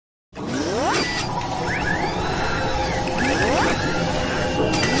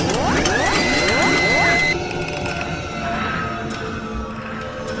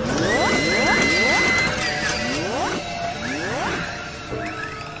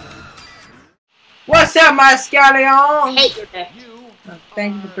What's up, my scallion? I hate you, Nick. Oh,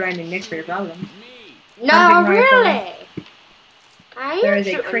 thank you for blaming Nick for your problems. No, really. I There am is a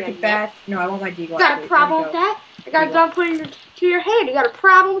shooting cricket you, bat. No, I want my deagle. You got a problem with that? I got a gun pointing to your head. You got a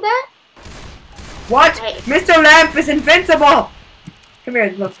problem with that? What? Hey. Mr. Lamp is invincible! Come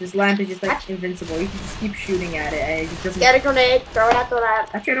here, look, this lamp is just like invincible. You can just keep shooting at it and it just doesn't... Get a grenade, throw it at the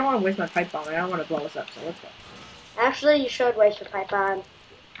lamp. Actually, I don't want to waste my pipe bomb. I don't want to blow us up, so let's go. Actually, you should waste your pipe bomb.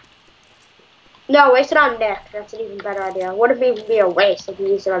 No, waste it on Nick. That's an even better idea. Would it even be a waste if you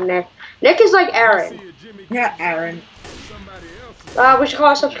use it on Nick? Nick is like Aaron. Yeah, Aaron. We should call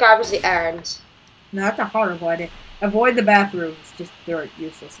our subscribers the Aarons. No, that's a horrible idea. Avoid the bathrooms. Just, they're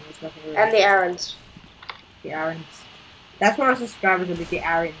useless and there's nothing really. And the Aarons. The Aarons. That's what our subscribers will be, the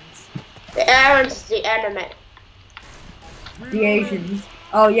Aarons. The Aarons is the enemy. The Asians.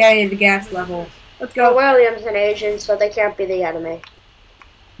 Oh, yeah, the gas level. Let's go. Well, William's an Asian, so they can't be the enemy.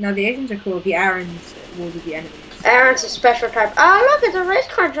 No, the Asians are cool. The Aarons will be the enemies. Aaron's a special type. Oh, look, it's a race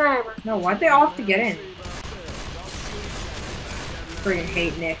car driver. No, why'd they all have to get in? Friggin'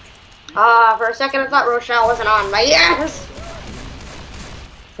 hate Nick. For a second I thought Rochelle wasn't on, but yes!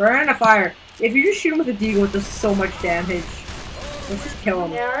 Burn in a fire. If you just shoot him with a deagle, it does so much damage. Let's just kill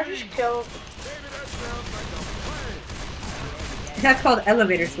him. Yeah, I just killed. That's called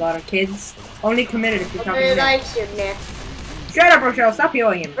elevator slaughter, kids. Only committed if you're talking to Nobody Nick. likes you, Nick. Shut up, Rochelle. Stop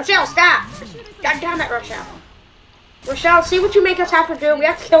healing him. Rochelle, stop! God damn it, Rochelle. Rochelle, see what you make us have to do. We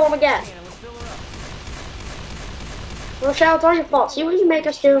have to kill him again. Rochelle, it's all your fault. See what you make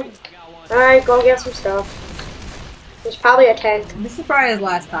us do. Alright, go get some stuff. There's probably a tank. This is probably his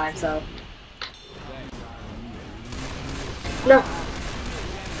last time, so. No.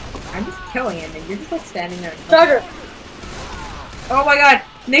 I'm just killing him, and you're just like standing there. Charger. Oh my god.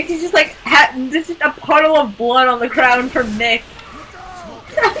 Nick is just like, this is a puddle of blood on the ground from Nick.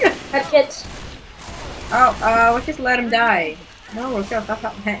 Have kids. Oh, let's just let him die. No, Rochelle,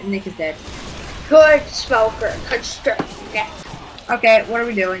 stop. Nick is dead. Good smoker. Construction. Yeah. Okay, what are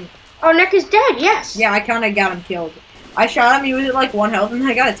we doing? Oh, Nick is dead, yes. Yeah, I kinda got him killed. I shot him, he was at like 1 health, and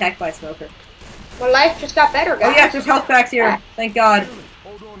I got attacked by a smoker. My life just got better, guys. Oh yeah, there's health packs here. Thank God.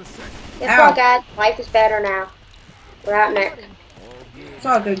 Guess what, guys? Life is better now. Without Nick. It's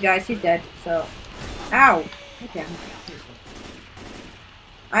all good, guys. He's dead, so... Ow. Okay.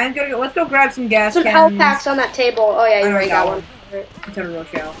 I'm gonna go... Let's go grab some gas Some cannons. health packs on that table. Oh yeah, you already got one. Instead of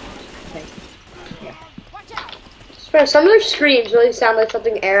Rochelle. Okay. Yeah. Some of their screams really sound like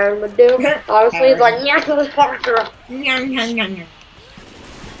something Aaron would do. Honestly, it's like...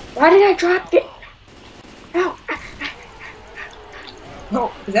 Why did I drop it? Ow.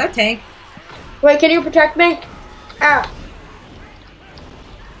 Oh, is that a tank? Wait, can you protect me? Ow.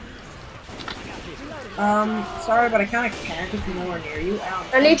 Sorry, but I kinda can't if nowhere near you. Ow.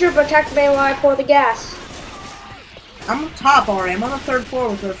 I need you to protect me while I pour the gas. I'm on top already. I'm on the 3rd floor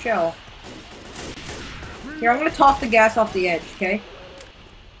with Rochelle. Here, I'm gonna toss the gas off the edge, okay?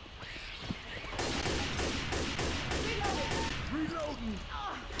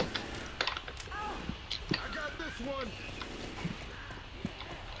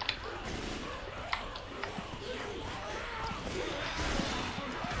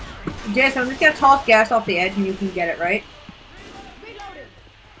 Jason, I'm just gonna toss gas off the edge and you can get it, right?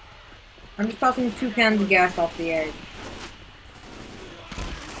 I'm just tossing 2 cans of gas off the edge.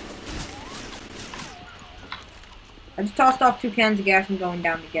 I just tossed off 2 cans of gas and going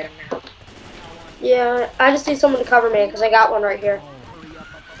down to get him now. Yeah, I just need someone to cover me because I got one right here.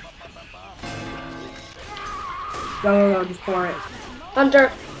 Go, just pour it. Hunter,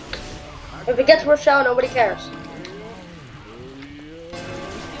 if it gets Rochelle, nobody cares.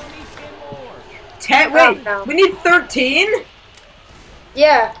 10? Wait, no. We need 13?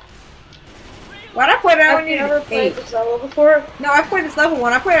 Yeah. Why'd I play that? I needed 8. Have you ever played this level before? No, I played this level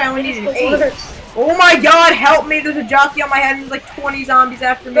 1. I played it, I only needed 8. Oh my god, help me! There's a jockey on my head and there's like 20 zombies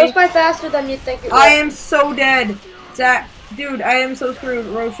after me. Goes by faster than you'd think it would. I am so dead. Zach, dude, I am so screwed.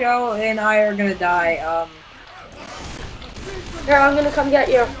 Rochelle and I are gonna die. Here, I'm gonna come get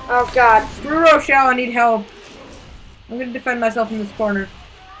you. Oh god. Screw Rochelle, I need help. I'm gonna defend myself in this corner.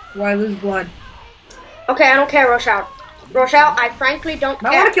 While I lose blood. Okay, I don't care, Rochelle. Rochelle, I frankly don't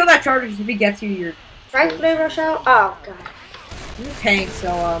care. I want to kill that charger if he gets you, you're... Frankly, Rochelle? Oh, god. He's a tank,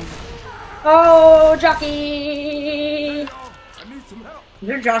 so, Oh, jockey! Is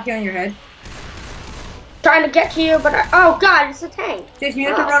there a jockey on your head? Trying to get to you, but oh god, it's a tank. Jason, you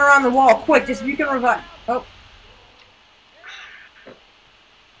have to run around the wall, quick, just if you can revive... Oh.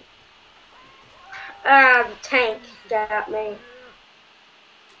 The tank got me.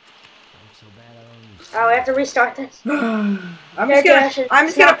 Oh, we have to restart this. I'm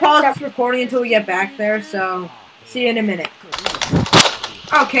just gonna pause this recording until we get back there, so see you in a minute.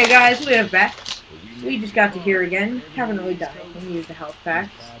 Okay guys, we are back. We just got to here again. Haven't really done anything. Used the health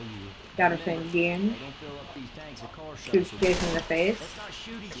packs. Got our thing again. Shoot Jason in the face.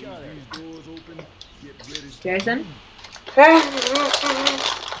 Jason?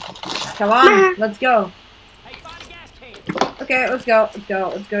 Come on, let's go. Okay, let's go.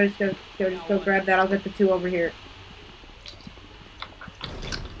 Let's go grab that. I'll get the 2 over here.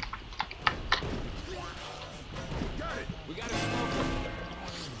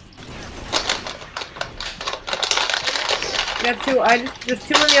 Got 2. There's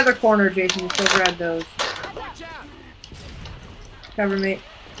 2 in the other corner, Jason. Just go grab those. Cover me.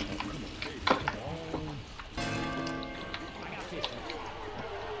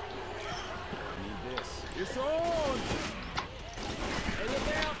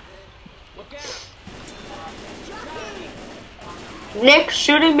 Nick,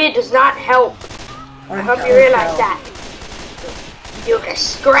 shooting me does not help. I hope you realize that. You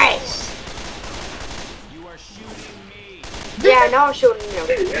disgrace. You are shooting me. Yeah, no, I'm shooting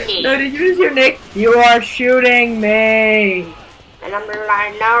you. No, did you just hear Nick? You are shooting me. And I'm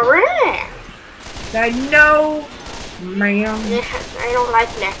like, no, really? I know, ma'am. I don't like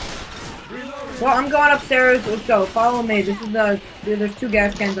Nick. Well, I'm going upstairs. Let's go. Follow me. This is there's 2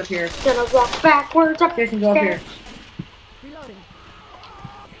 gas cans up here. Gonna walk backwards up. Jason, go up here.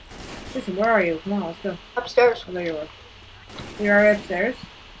 Jason, where are you? Come on, let's go. Upstairs. Oh, there you are. You're already upstairs?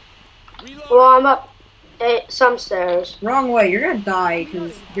 Well, I'm up some stairs. Wrong way. You're gonna die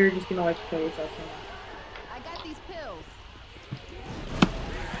because you're just gonna like kill yourself. I got these pills.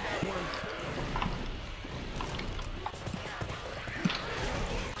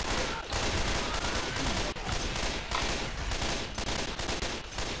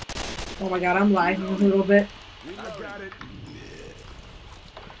 Oh my god, I'm lagging a little bit. I got it.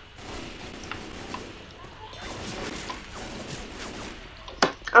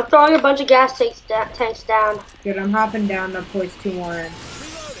 I'm throwing a bunch of gas tanks down. Good, I'm hopping down to place 2 more in.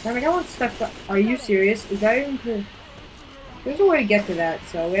 Damn, I got one stuck. Are you serious? Is that even cool? There's a way to get to that,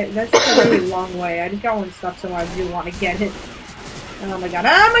 so that's just a really long way. I just got one stuck, so I do want to get it. Oh my god!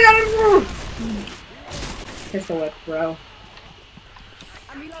 Oh my god! Pistol whip, bro.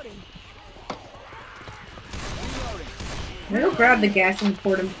 I'm reloading. I'm gonna go grab the gas and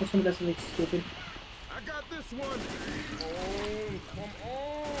pour them before someone does something stupid. I got this one. Come on.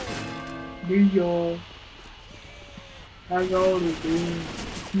 Do y'all? I go to do.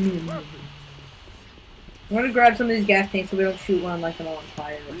 I'm gonna grab some of these gas tanks so we don't shoot one like them all on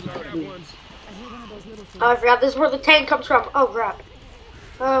fire. Oh, I forgot this is where the tank comes from. Oh crap.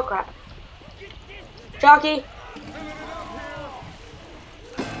 Oh crap. Jockey.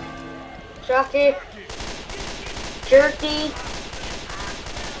 Jockey. Jerky.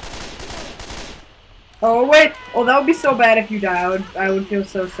 Oh wait! Oh, that would be so bad if you die. I would feel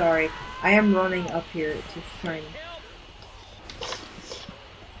so sorry. I am running up here to try and...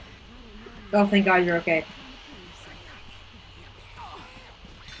 Oh, thank God you're okay.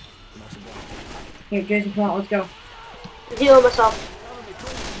 Here, Jason, come on, let's go. I'm healing myself.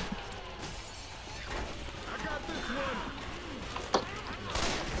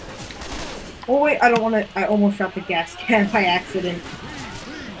 Oh wait, I don't want to. I almost shot the gas can by accident.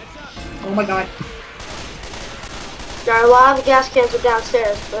 Oh my god. There are a lot of the gas cans are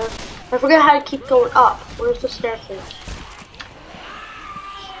downstairs, but I forget how to keep going up. Where's the staircase?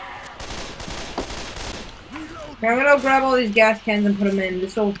 Okay, I'm gonna grab all these gas cans and put them in.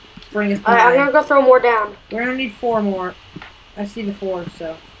 This will bring us to Alright, I'm gonna go throw more down. We're gonna need 4 more. I see the 4,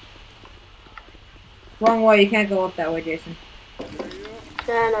 so. Wrong way, you can't go up that way, Jason.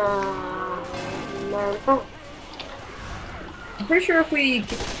 Then, I'm pretty sure if we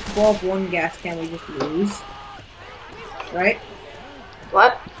blow up 1 gas can, we just lose. Right?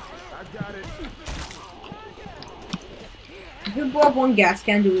 What? I got it. If we blow up 1 gas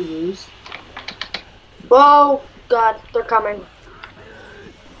can, do we lose? Whoa, God, they're coming.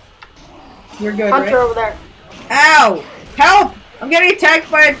 You're good, Hunter right? over there. Ow! Help! I'm getting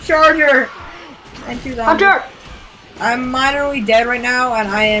attacked by a charger! And 2 zombies. Hunter! I'm minorly dead right now, and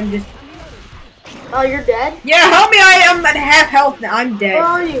I am just... Oh, you're dead? Yeah, help me! I am at half health now. I'm dead. Where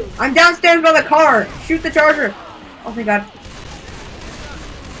are you? I'm downstairs by the car. Shoot the charger. Oh my god.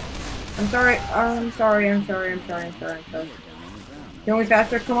 I'm sorry. I'm sorry. Kill me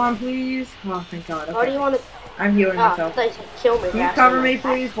faster. Come on, please. Oh, thank God. Okay. How do you want to... I'm healing Oh, I myself. thought you said kill me. Can you cover me,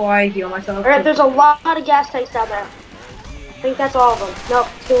 please, while I heal myself? Alright, there's a lot of gas tanks down there. I think that's all of them. Nope,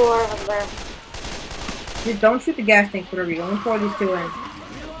 2 more over there. Just don't shoot the gas tanks, whatever. You only pour these 2 in.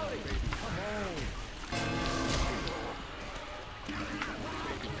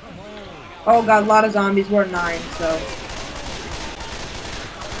 Oh god, a lot of zombies. We're at 9, so.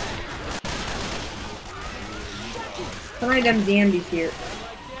 How many of them zombies here?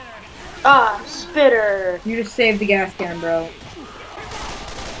 Ah, spitter. You just saved the gas can, bro.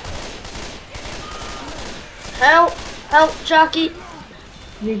 Help! Help, jockey!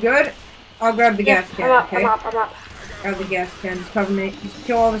 You good? I'll grab the gas can, okay? I'm up. Grab the gas can. Just cover me. Just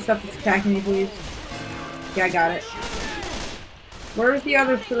kill all the stuff that's attacking me, please. Yeah, I got it. Where's the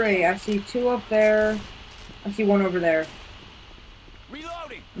other 3? I see 2 up there. I see 1 over there.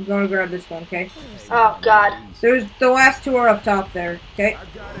 Reloading. I'm going to grab this one, okay? Oh god. There's the last 2 are up top there, okay?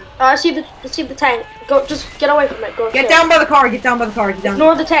 I see the tank. Go, just get away from it. Go. Get down by the car. Get down by the car. Get down.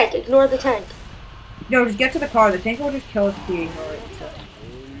 Ignore the tank. Ignore the tank. No, just get to the car. The tank will just kill us if you ignore it. So.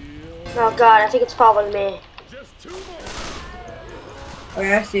 Oh god, I think it's following me.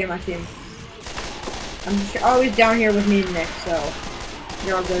 Okay, I see him. I see him. I'm just always down here with me and Nick, so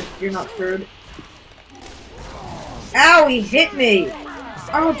you're all good. You're not screwed. Ow! He hit me.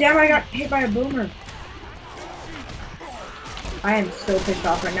 Oh damn! I got hit by a boomer. I am so pissed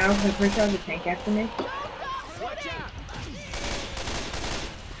off right now because I'm pretty sure there's a tank after me.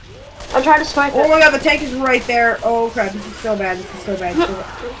 I'm trying to snipe it. Oh my god, the tank is right there. Oh crap, this is so bad. This is so bad.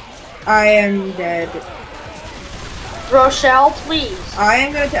 I am dead. Rochelle, please. I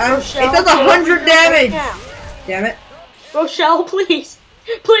am gonna. Rochelle, it does 100 damage. Damn it. Rochelle, please.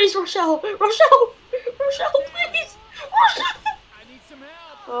 Please, Rochelle. Rochelle, please. Rochelle. I need some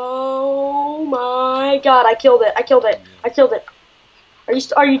help. Oh my god, I killed it. I killed it.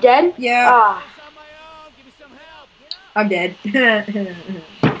 Are you dead? Yeah. Ah. On my own. Give me some help. I'm dead.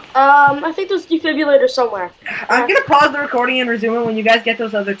 I think there's defibrillator somewhere. I'm gonna pause the recording and resume it when you guys get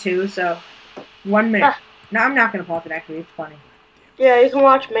those other 2, so 1 minute. No, I'm not gonna pause it actually, it's funny. Yeah, you can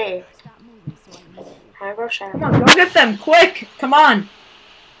watch me. Hi, Rochelle. Come on, go get them, quick! Come on!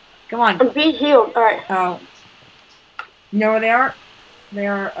 Come on. I'm being healed. Alright. Oh. You know where they are? They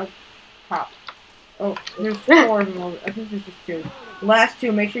are up top. Oh, there's 4 of them. I think there's just 2. The last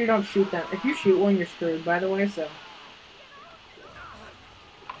 2, make sure you don't shoot them. If you shoot one, you're screwed, by the way, so.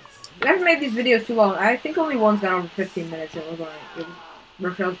 I haven't made these videos too long. I think only one's gone over 15 minutes and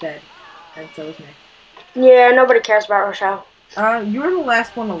Rochelle's dead. And so is me. Yeah, nobody cares about Rochelle. You were the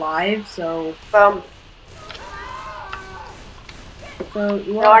last one alive, so... So,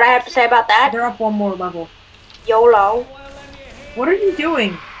 you know what I have to say about that? They're up 1 more level. YOLO. What are you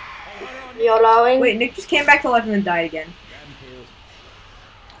doing? YOLOing. Wait, Nick just came back to life and then died again.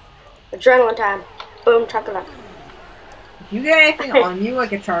 Adrenaline time. Boom, chocolate. If you get anything on you,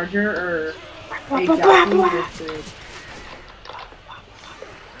 like a charger or a jockey, you're screwed.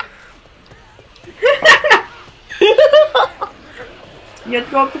 You have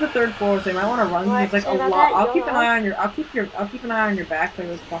to go up to the 3rd floor, so you might want to run. There's like a lot. I'll keep an eye on your. I'll keep an eye on your back, so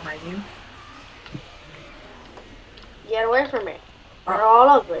it's behind you. Get away from me. They're all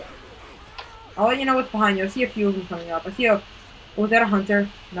ugly. I'll let you know what's behind you. I see a few of them coming up. I see a. Was that a hunter?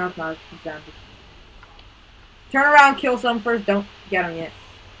 No, it's not. It's down. Turn around, kill some first. Don't get them yet.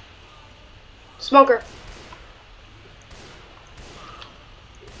 Smoker.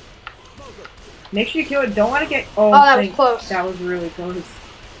 Make sure you kill it. Don't let it get. Oh, that was close. That was really close.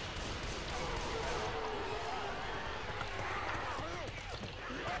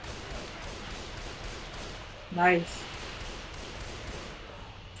 Nice.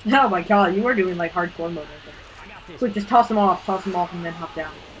 Oh my god, you were doing like hardcore mode. Quick, just toss them off, and then hop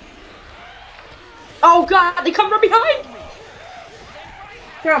down. Oh god, they come from behind me!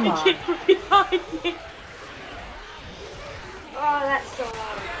 Come on. They came from behind me. Oh, that's so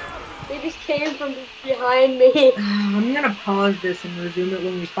loud. They just came from behind me. I'm gonna pause this and resume it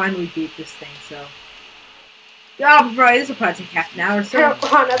when we finally beat this thing, so. Oh, bro, this will probably take half an hour, so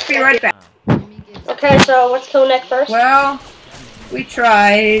let's be right back. Okay, so let's kill Nick first. Well, we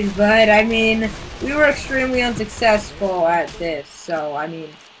tried, but I mean, we were extremely unsuccessful at this, so I mean,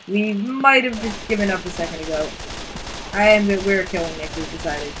 we might have just given up a second ago. We're killing Nick, we've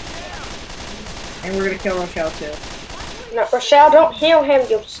decided. And we're gonna kill Rochelle too. No, Rochelle, don't heal him,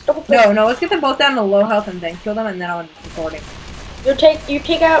 you stupid. No, let's get them both down to low health and then kill them, and then I'll end recording. You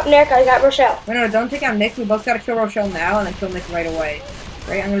take out Nick, I got Rochelle. No, don't take out Nick, we both gotta kill Rochelle now, and then kill Nick right away.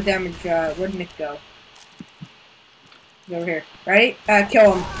 Right, I'm gonna damage, where'd Nick go? He's over here. Ready?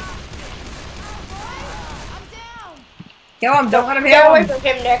 Kill him. Kill him, don't let him hit him! Get away from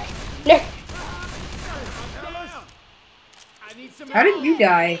him, Nick. Nick! How did you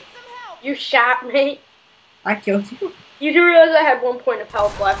die? You shot me. I killed you? You do realize I had 1 point of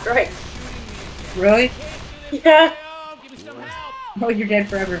health left, right? Really? Yeah. Oh, you're dead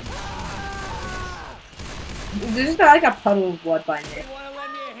forever. There's just like a puddle of blood by Nick.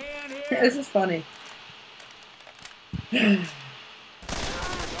 This is funny. Nick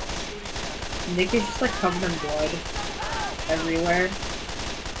is just like covered in blood everywhere.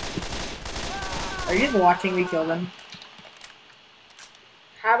 Are you just watching me kill them?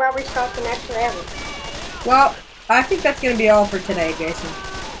 How about we start the next level? Well, I think that's gonna be all for today, Jason.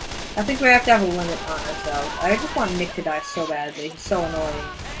 I think we have to have a limit on ourselves. I just want Nick to die so badly. He's so annoying.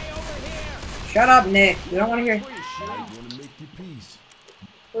 Shut up, Nick. We don't want to hear.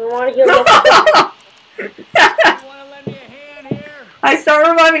 We want to hear. I start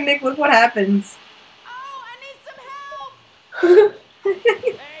reviving Nick. Look what happens. Oh, I need some help.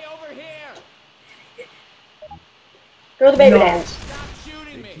 Hey, over here! Throw the baby No. dance. Stop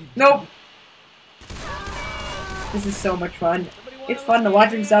shooting me! Nope. This is so much fun. It's fun to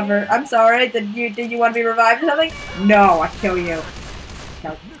watch him suffer. I'm sorry. Did you want to be revived or something? No, I kill you.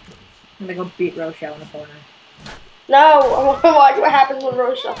 No. I'm gonna go beat Rochelle in the corner. No, I want to watch what happens when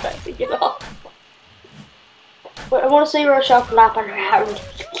Rochelle tries to get off. But I want to see Rochelle flapping around.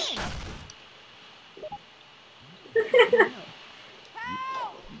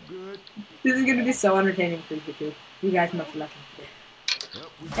 This is gonna be so entertaining for you two. You guys must love it.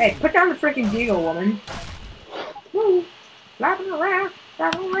 Hey, put down the freaking deagle, woman. Woo! Flapping around,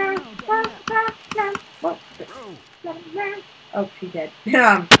 flapping around, flapping around. Oh, she's dead.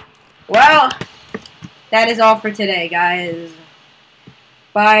 Well, that is all for today, guys.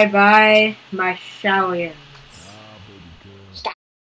 Bye bye, my Shaoyans.